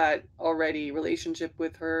had that already relationship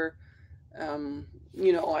with her,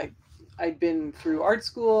 you know, I'd been through art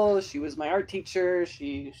school. She was my art teacher.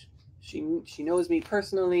 She knows me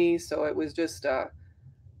personally. So it was just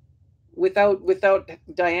without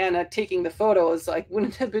Diana taking the photos, I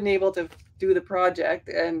wouldn't have been able to do the project.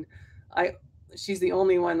 And she's the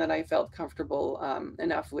only one that I felt comfortable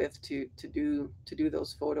enough with to do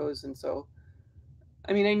those photos. And so,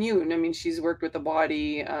 I mean, she's worked with the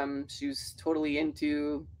body. She was totally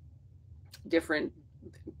into different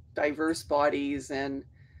diverse bodies, and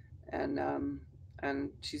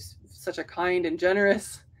she's such a kind and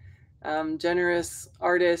generous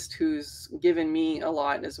artist who's given me a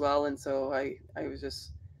lot as well. And so I was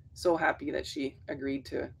just so happy that she agreed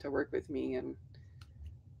to work with me. And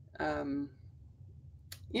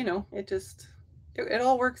you know, it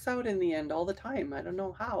all works out in the end all the time. I don't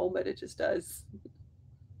know how, but it just does.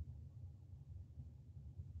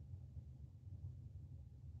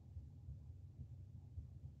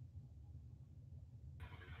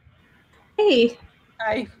 Hey.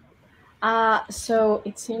 Hi. So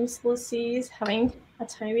it seems Lucy is having a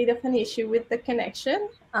tiny bit of an issue with the connection,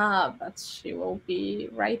 but she will be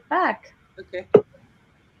right back. Okay.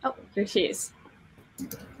 Oh, here she is.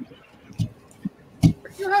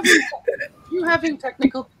 Are you having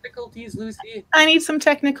technical difficulties, Lucy? I need some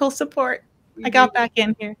technical support. I got back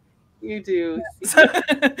in here. You do.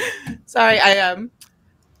 Sorry,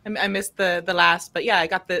 I missed the last, but yeah,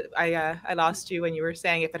 I lost you when you were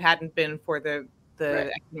saying if it hadn't been for the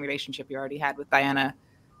Right. relationship you already had with Diana,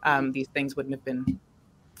 these things wouldn't have been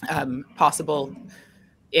possible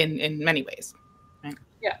in many ways. Right?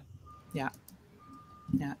 Yeah.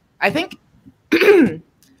 I think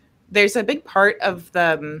there's a big part of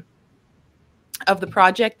the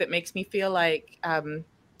project that makes me feel like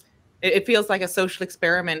it feels like a social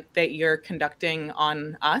experiment that you're conducting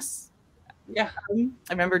on us. Yeah. I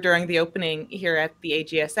remember during the opening here at the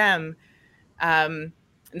AGSM,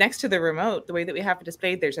 next to the remote, the way that we have it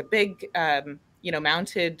displayed, there's a big,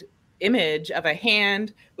 mounted image of a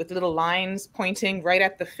hand with little lines pointing right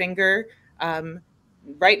at the finger,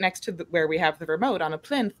 right next to where we have the remote on a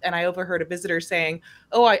plinth. And I overheard a visitor saying,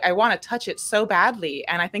 "Oh, I want to touch it so badly."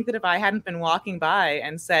 And I think that if I hadn't been walking by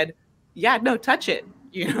and said, "Yeah, no, touch it,"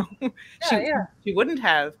 she wouldn't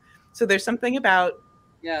have. So there's something about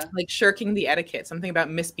like shirking the etiquette, something about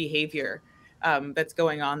misbehavior that's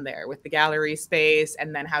going on there with the gallery space,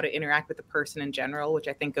 and then how to interact with the person in general, which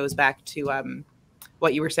I think goes back to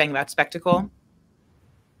what you were saying about spectacle.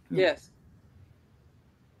 Yes.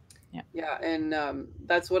 Yeah, and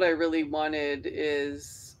that's what I really wanted,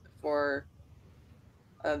 is for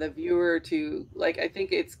the viewer to, like, I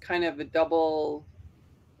think it's kind of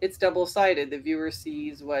it's double-sided. The viewer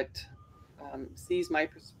sees sees my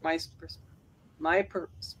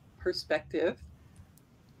perspective,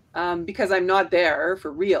 because I'm not there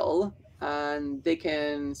for real, and they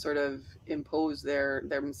can sort of impose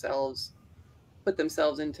themselves, put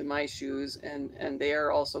themselves into my shoes, and they are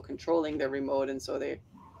also controlling the remote, and so they're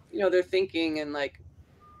thinking, and like,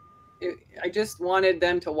 I just wanted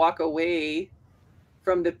them to walk away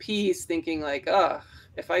from the piece thinking like,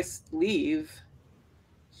 if I leave,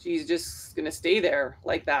 she's just gonna stay there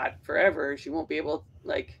like that forever. She won't be able,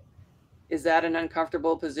 like, is that an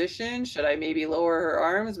uncomfortable position? Should I maybe lower her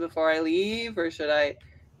arms before I leave, or should I,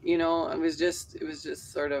 it was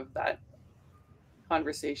just sort of that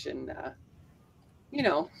conversation, that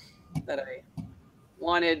I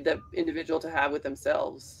wanted the individual to have with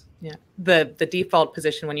themselves. Yeah. The default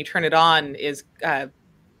position when you turn it on is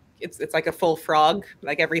it's like a full frog,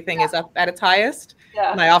 like everything is up at its highest.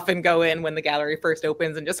 Yeah. And I often go in when the gallery first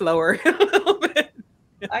opens and just lower it a little bit.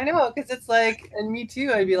 I know, because it's like, and me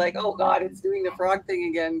too, I'd be like, oh God, it's doing the frog thing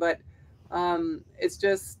again. But it's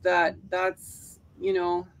just that's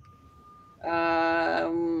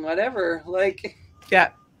whatever, like. Yeah,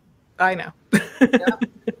 I know. Yeah.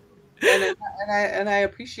 And I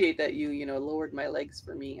appreciate that you lowered my legs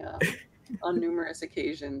for me on numerous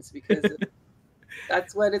occasions, because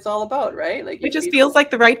that's what it's all about, right? Like, it just feels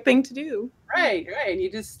like the right thing to do. Right. And you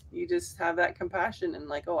just have that compassion, and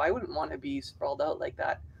like, oh, I wouldn't want to be sprawled out like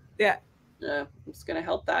that. Yeah. It's gonna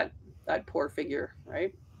help that poor figure,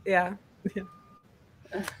 right? Yeah.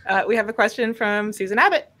 We have a question from Susan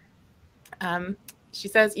Abbott. She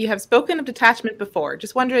says, "You have spoken of detachment before.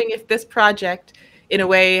 Just wondering if this project, in a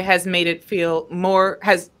way, has made it feel more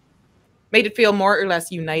or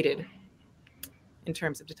less united in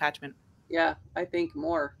terms of detachment." Yeah, I think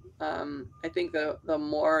more. I think the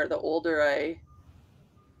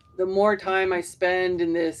more time I spend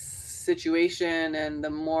in this situation, and the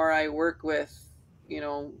more I work with,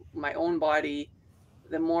 my own body,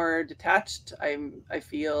 the more detached I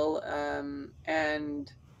feel,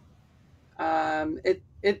 and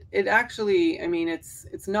it actually, I mean,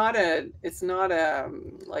 it's not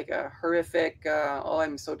like a horrific oh,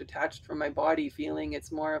 I'm so detached from my body feeling.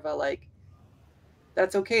 It's more of a like,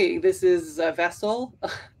 that's okay, this is a vessel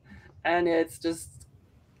and it's just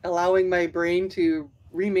allowing my brain to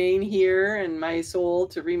remain here and my soul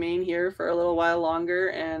to remain here for a little while longer,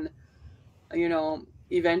 and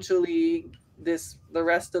eventually the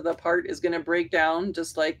rest of the part is going to break down,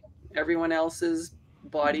 just like everyone else's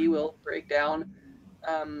body will break down.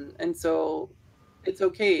 And so it's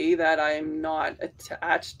okay that I'm not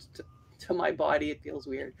attached to my body. It feels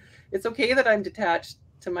weird. It's okay that I'm detached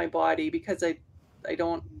to my body because I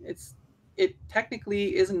don't, it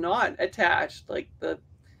technically is not attached. Like the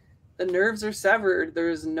nerves are severed.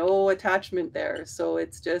 There's no attachment there. So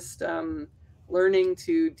it's just learning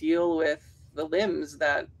to deal with the limbs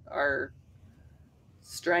that are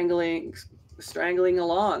strangling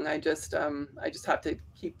along. I just have to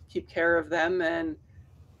keep care of them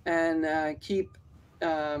and keep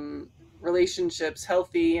relationships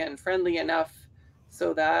healthy and friendly enough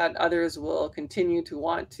so that others will continue to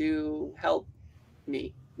want to help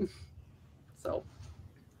me. So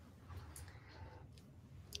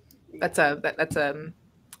that's a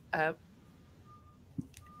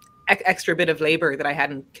extra bit of labor that I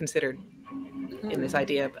hadn't considered in this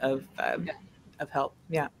idea of help.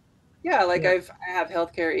 Yeah. Yeah, like I have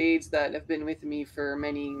healthcare aides that have been with me for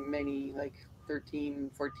many, like 13,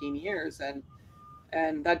 14 years,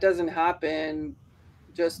 and that doesn't happen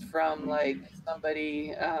just from like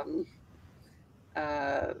somebody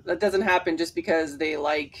that doesn't happen just because they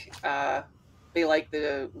like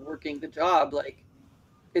the working the job. Like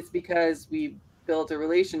it's because we built a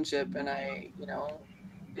relationship, and I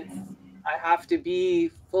have to be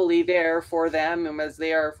fully there for them and as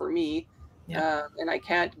they are for me. And I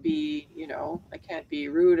can't be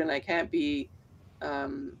rude, and I can't be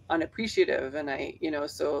unappreciative, and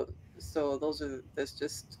so it's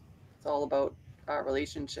all about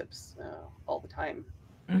relationships all the time.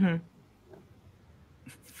 Mm-hmm.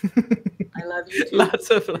 I love you too. Lots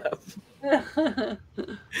of love.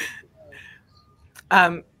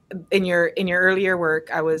 In your earlier work,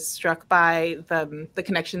 I was struck by the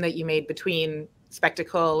connection that you made between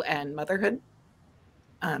spectacle and motherhood,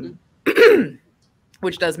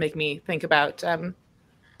 which does make me think about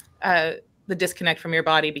the disconnect from your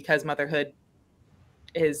body, because motherhood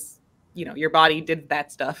is, your body did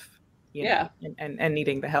that stuff, know, and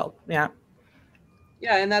needing the help. Yeah.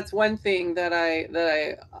 Yeah, and that's one thing that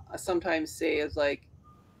I sometimes say is like,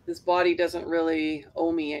 this body doesn't really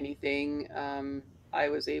owe me anything. I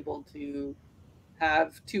was able to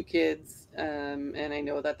have 2 kids, and I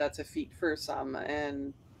know that that's a feat for some,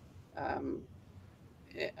 and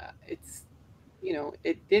it's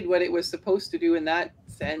it did what it was supposed to do in that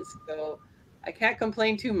sense. So I can't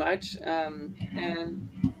complain too much. And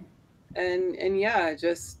yeah,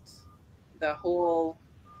 just the whole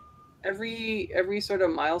every sort of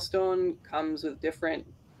milestone comes with different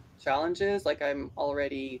challenges. Like I'm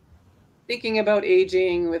already thinking about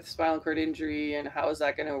aging with spinal cord injury, and how is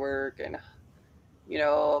that going to work, and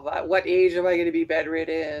at what age am I going to be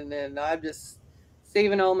bedridden, and I'm just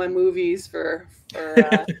saving all my movies for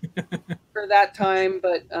that time.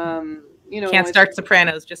 But can't start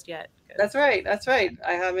Sopranos just yet. That's right.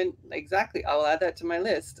 I haven't exactly. I'll add that to my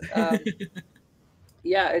list.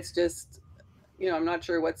 Yeah, it's just I'm not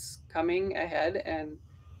sure what's coming ahead, and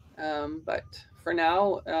but for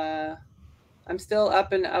now I'm still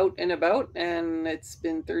up and out and about, and it's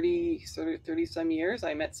been 30 some years.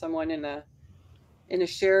 I met someone in a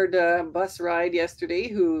shared bus ride yesterday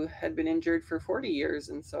who had been injured for 40 years,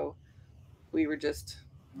 and so we were just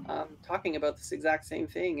talking about this exact same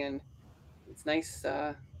thing, and it's nice.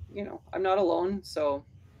 I'm not alone, so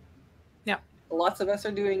yeah, lots of us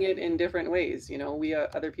are doing it in different ways. We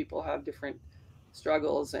other people have different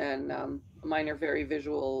struggles, and mine are very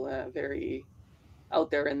visual, very out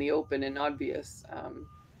there in the open and obvious.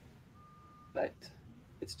 But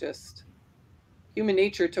it's just human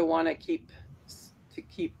nature to want to keep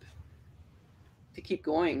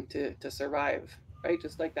going, to survive, right?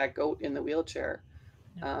 Just like that goat in the wheelchair.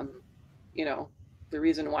 The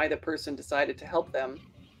reason why the person decided to help them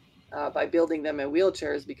by building them a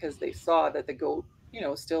wheelchair is because they saw that the goat,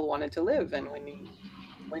 still wanted to live. And when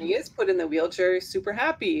he is put in the wheelchair, he's super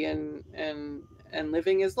happy and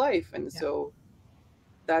living his life. And so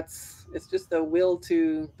it's just the will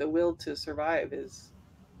to survive is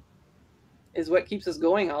what keeps us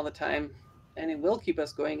going all the time, and it will keep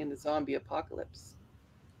us going in the zombie apocalypse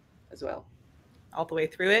as well. All the way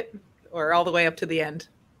through it, or all the way up to the end?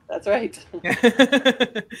 That's right.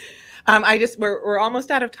 We're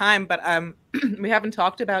almost out of time, but we haven't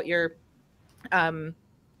talked about your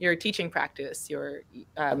teaching practice, your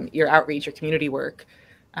outreach, your community work.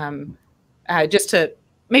 Just to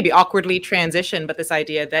maybe awkwardly transition, but this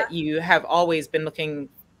idea that you have always been looking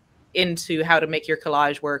into how to make your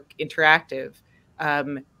collage work interactive.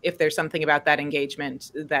 If there's something about that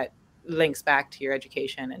engagement that links back to your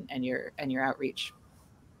education and your outreach.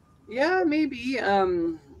 Yeah, maybe.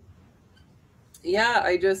 Yeah,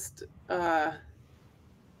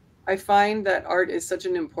 I I find that art is such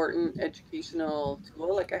an important educational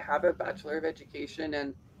tool. Like I have a Bachelor of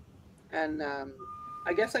Education, and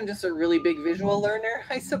I guess I'm just a really big visual learner,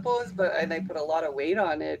 I suppose, and I put a lot of weight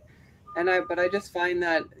on it. But I just find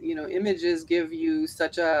that, you know, images give you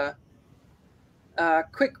such a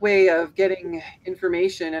quick way of getting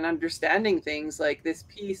information and understanding things. Like this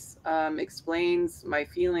piece explains my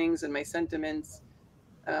feelings and my sentiments,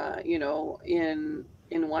 you know, in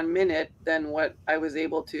 1 minute than what I was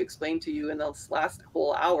able to explain to you in this last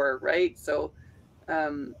whole hour, right? So,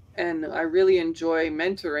 and I really enjoy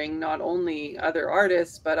mentoring not only other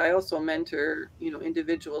artists, but I also mentor, you know,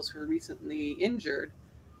 individuals who are recently injured,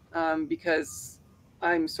 because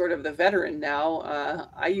I'm sort of the veteran now.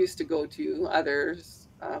 I used to go to others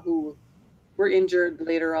who were injured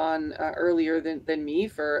later on, earlier than me,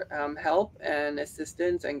 for help and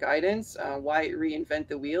assistance and guidance. Why reinvent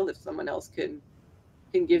the wheel if someone else can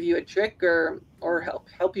give you a trick or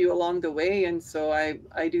help you along the way? And so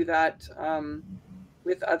I do that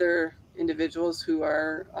with other individuals who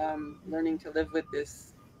are learning to live with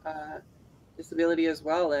this disability as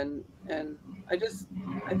well. And I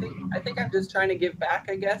think I'm just trying to give back,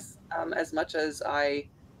 I guess, as much as I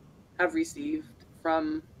have received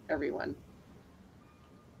from everyone,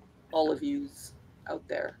 all of yous out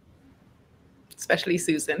there. Especially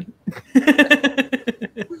Susan.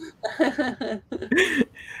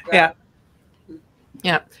 Yeah.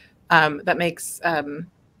 Yeah. That makes,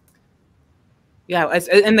 yeah, as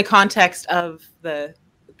in the context of the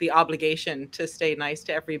obligation to stay nice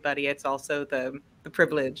to everybody, it's also the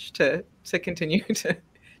privilege to continue to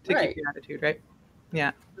Right. keep your attitude, right?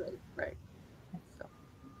 Yeah. Right.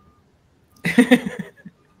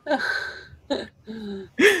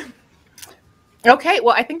 Okay,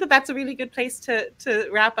 well, I think that that's a really good place to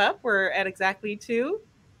wrap up. We're at exactly 2.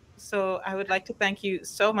 So I would like to thank you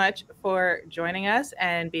so much for joining us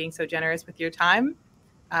and being so generous with your time.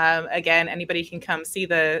 Again, anybody can come see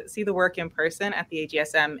the work in person at the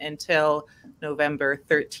AGSM until November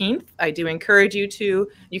 13th. I do encourage you to.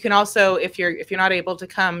 You can also, if you're not able to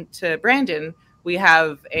come to Brandon, we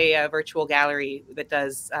have a virtual gallery that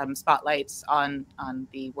does spotlights on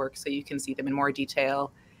the work, so you can see them in more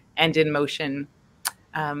detail and in motion.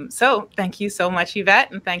 So thank you so much,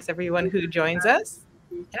 Yvette, and thanks everyone who joins us.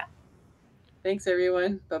 Yeah. Thanks,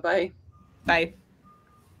 everyone. Bye-bye. Bye.